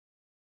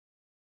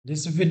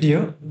This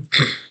video,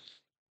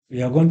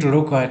 we are going to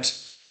look at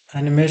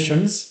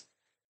animations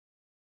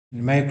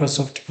in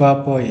Microsoft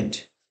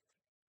PowerPoint.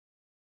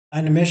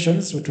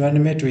 Animations, to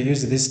animate, we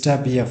use this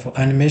tab here for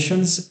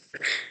animations,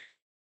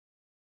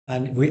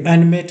 and we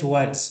animate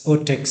words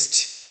or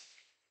text.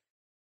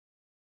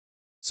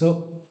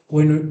 So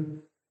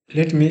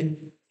let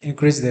me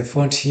increase the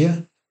font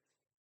here.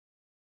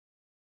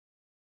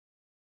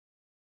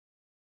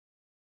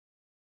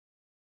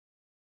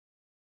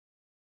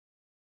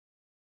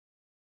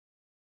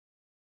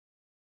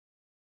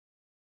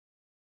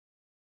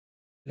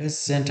 Let's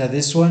center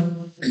this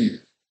one.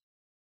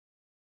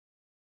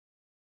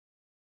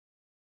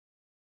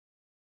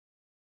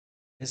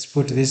 Let's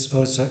put this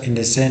also in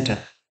the center.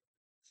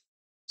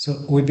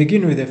 So we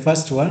begin with the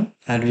first one,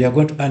 and we are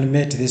going to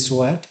animate this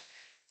word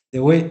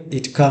the way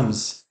it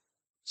comes.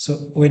 So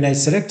when I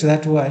select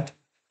that word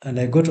and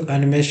I go to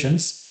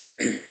animations,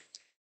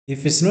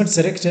 if it's not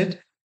selected,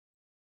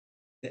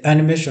 the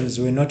animations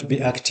will not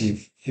be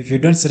active. If you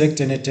don't select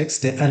any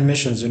text, the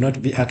animations will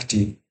not be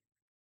active.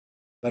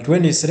 But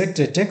when you select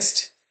a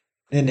text,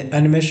 then the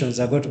animations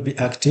are going to be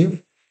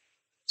active.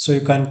 So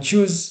you can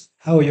choose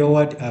how your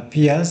word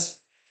appears.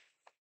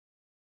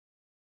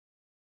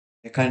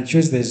 You can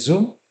choose the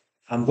zoom.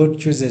 I'm going to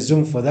choose the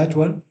zoom for that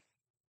one.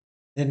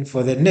 Then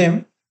for the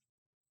name,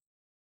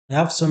 I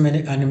have so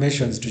many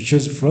animations to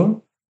choose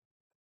from.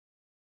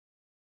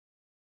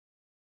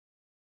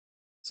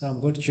 So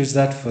I'm going to choose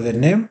that for the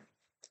name.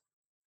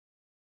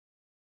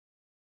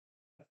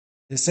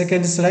 The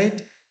second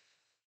slide,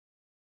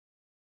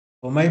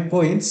 for my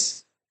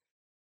points,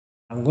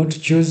 I'm going to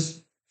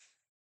choose,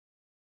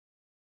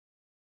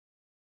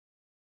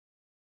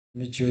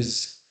 let me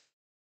choose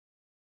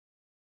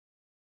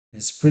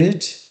a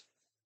split.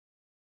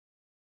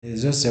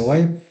 There's also a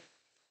wipe.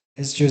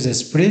 Let's choose a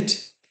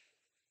split.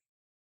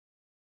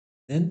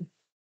 Then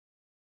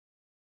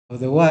for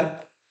the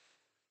word,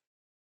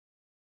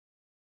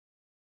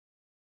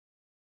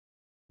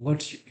 I'm going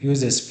to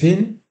use a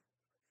spin.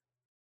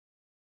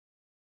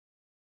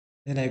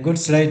 Then I go to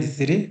slide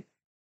 3.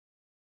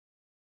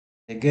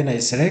 Again, I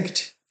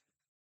select.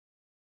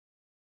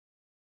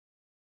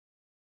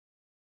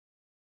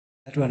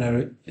 That one,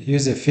 I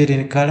use a fill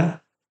in color.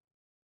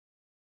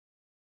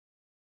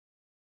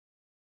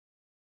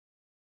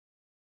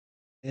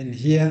 Then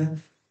here,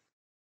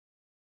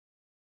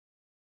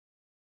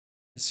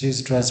 let's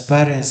use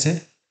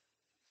transparency.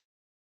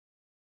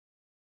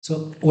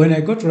 So when I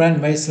go to run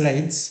my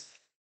slides,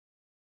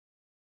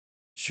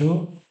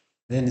 show,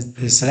 then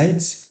the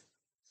slides,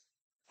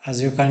 as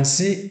you can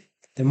see,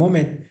 the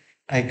moment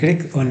I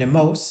click on the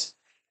mouse,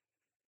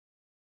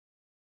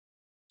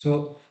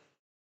 so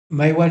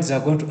my words are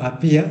going to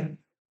appear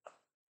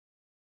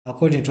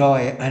according to how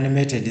I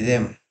animated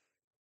them.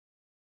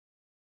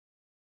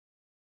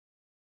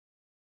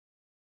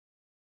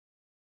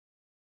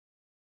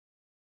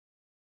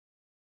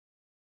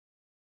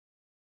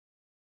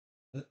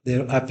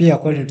 They'll appear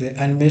according to the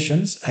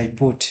animations I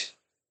put.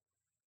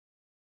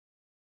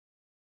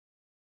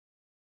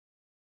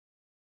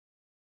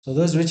 So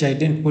those which I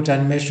didn't put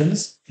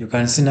animations, you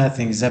can see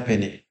nothing is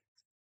happening.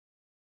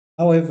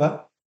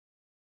 However,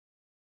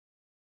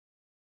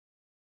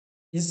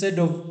 instead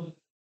of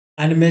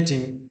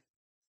animating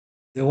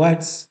the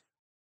words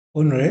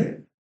only,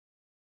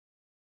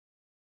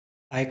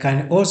 I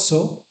can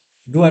also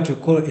do what we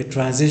call a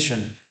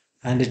transition.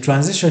 And the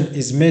transition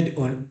is made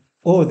on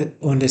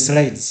the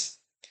slides.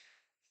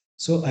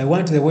 So I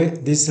want the way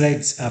these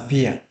slides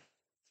appear.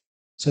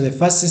 So the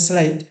first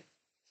slide,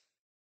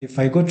 if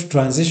I go to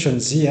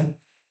transitions here,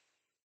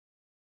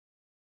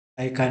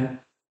 I can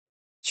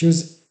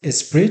choose a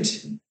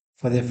split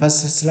for the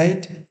first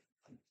slide.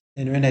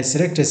 And when I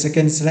select a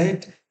second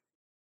slide,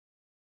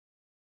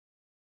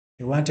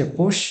 I want a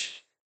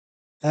push.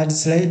 Third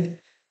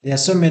slide, there are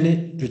so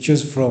many to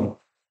choose from.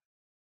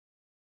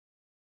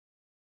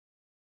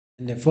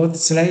 And the fourth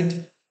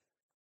slide,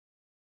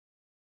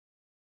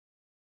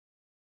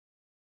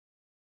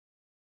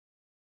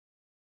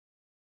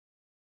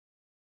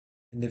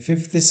 and the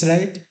fifth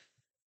slide,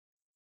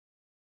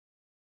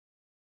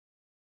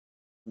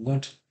 I'm going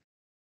to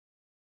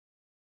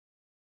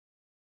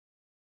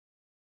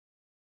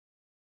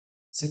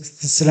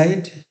sixth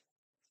slide,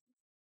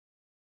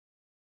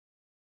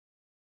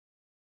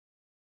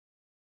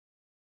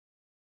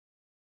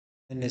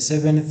 and the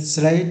seventh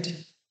slide.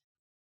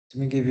 Let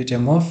me give it a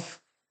move.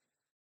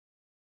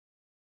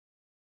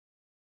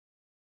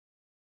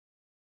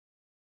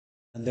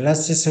 And the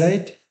last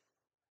slide.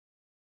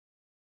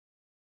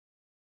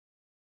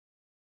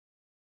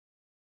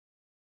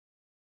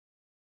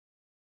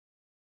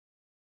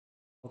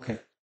 Okay.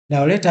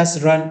 Now let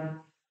us run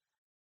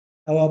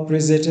our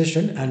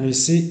presentation and we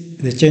see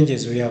the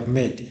changes we have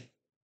made.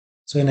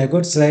 So when I go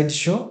to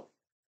slideshow,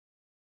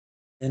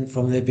 and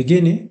from the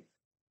beginning,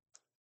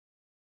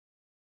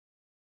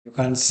 you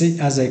can see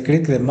as I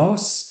click the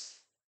mouse,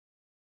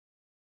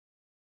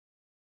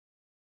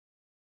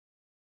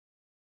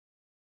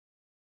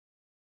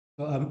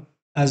 so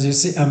as you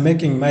see, I'm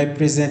making my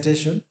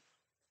presentation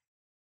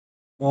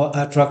more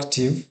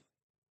attractive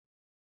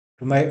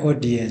to my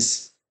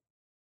audience.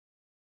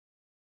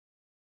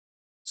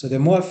 So the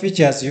more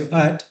features you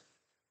add,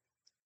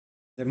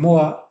 the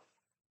more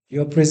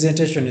your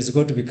presentation is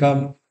going to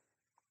become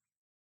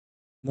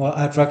more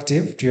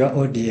attractive to your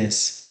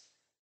audience.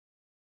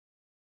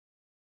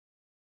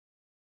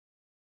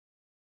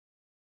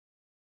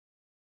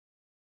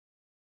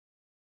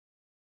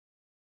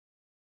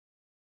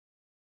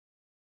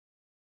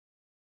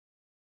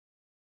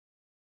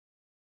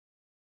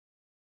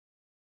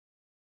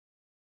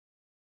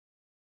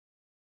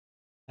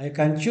 I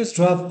can choose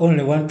to have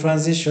only one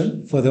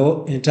transition for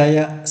the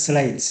entire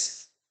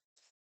slides.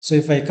 So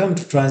if I come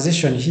to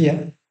transition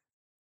here,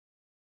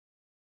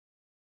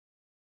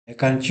 I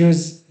can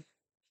choose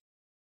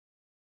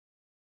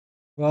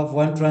to have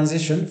one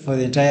transition for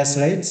the entire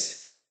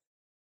slides.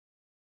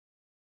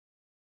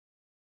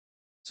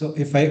 So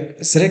if I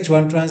select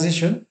one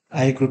transition,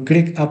 I could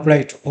click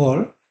apply to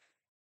all.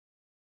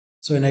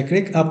 So when I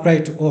click apply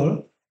to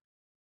all,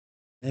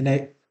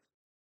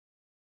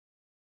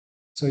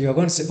 so you're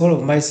going to see all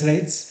of my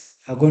slides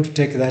are going to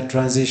take that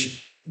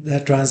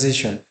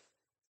transition.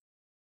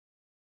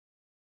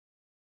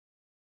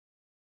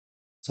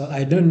 So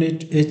I don't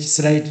need each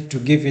slide to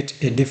give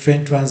it a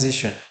different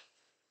transition.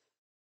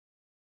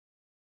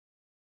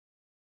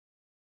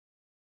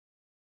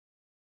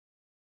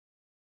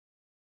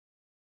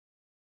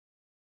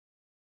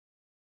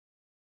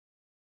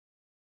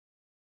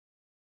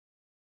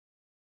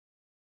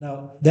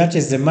 Now, that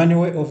is the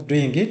manual way of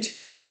doing it,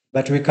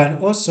 but we can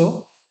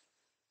also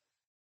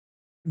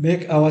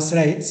make our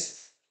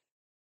slides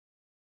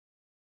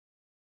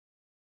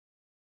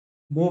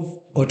move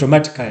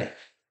automatically.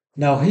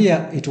 Now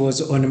here it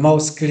was on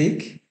mouse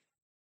click.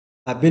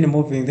 I've been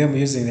moving them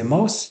using the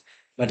mouse,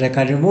 but I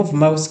can remove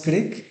mouse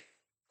click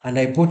and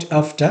I put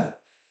after,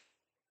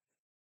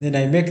 then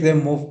I make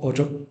them move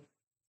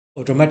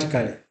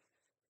automatically.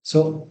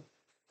 So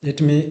let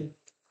me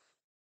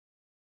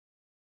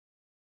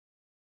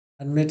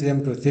animate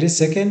them to 3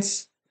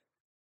 seconds.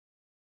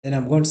 Then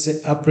I'm going to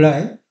say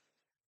apply.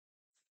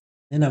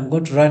 Then I'm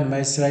going to run my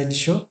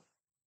slideshow.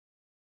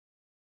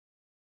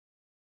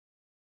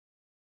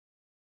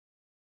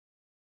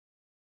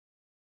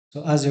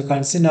 So as you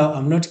can see now,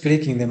 I'm not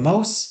clicking the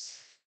mouse,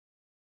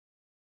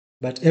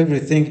 but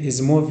everything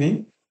is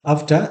moving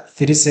after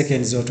 3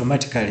 seconds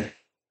automatically.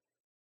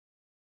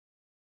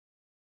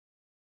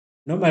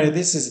 Normally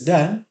this is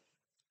done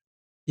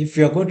if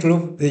you're going to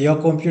leave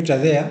your computer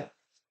there,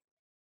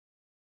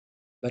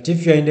 but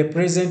if you're in the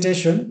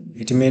presentation,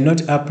 it may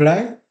not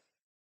apply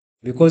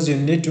because you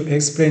need to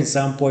explain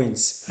some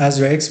points. As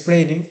you're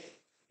explaining,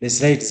 the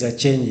slides are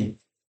changing.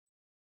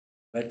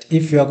 But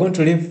if you are going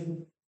to leave,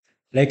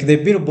 like the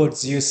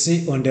billboards you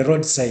see on the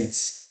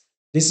roadsides,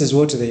 this is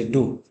what they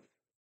do.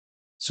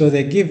 So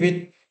they give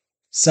it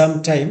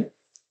some time,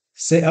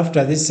 say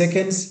after these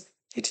seconds,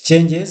 it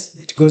changes,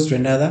 it goes to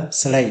another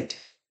slide.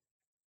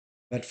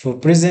 But for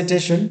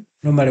presentation,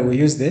 normally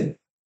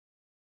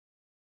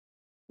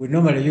we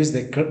normally use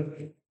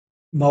the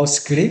mouse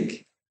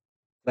click.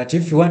 But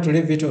if you want to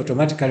leave it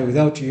automatically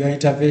without your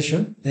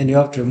intervention, then you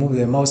have to remove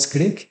the mouse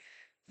click.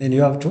 Then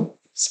you have to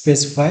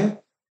specify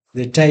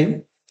the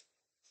time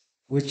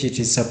which it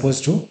is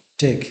supposed to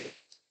take.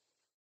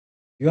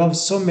 You have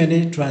so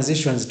many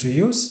transitions to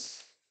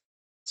use.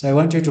 So I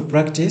want you to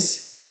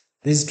practice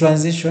these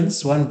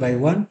transitions one by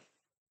one.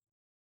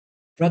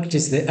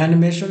 Practice the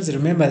animations.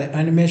 Remember, the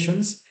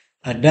animations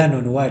are done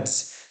on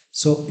words.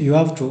 So you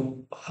have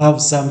to have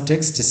some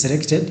text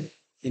selected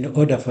in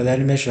order for the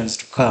animations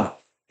to come.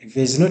 If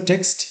there is no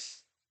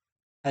text,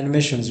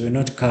 animations will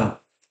not come.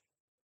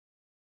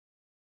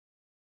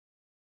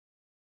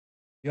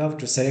 You have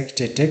to select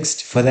a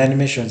text for the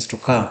animations to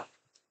come.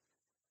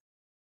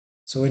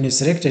 So when you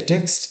select a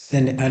text,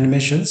 then the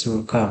animations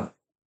will come.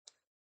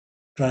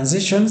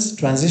 Transitions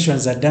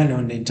are done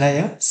on the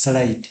entire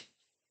slide.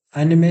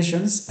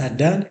 Animations are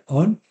done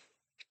on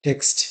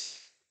text.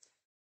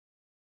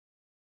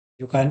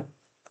 You can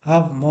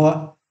have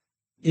more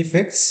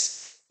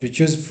effects to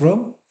choose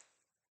from.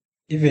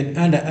 Even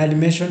under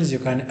animations, you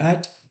can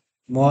add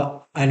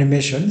more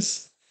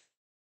animations.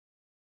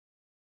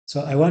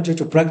 So I want you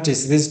to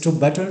practice these two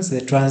buttons,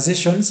 the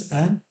transitions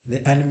and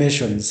the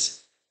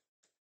animations.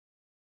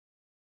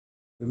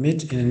 We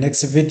meet in the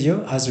next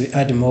video as we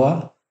add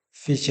more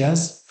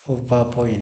features of PowerPoint.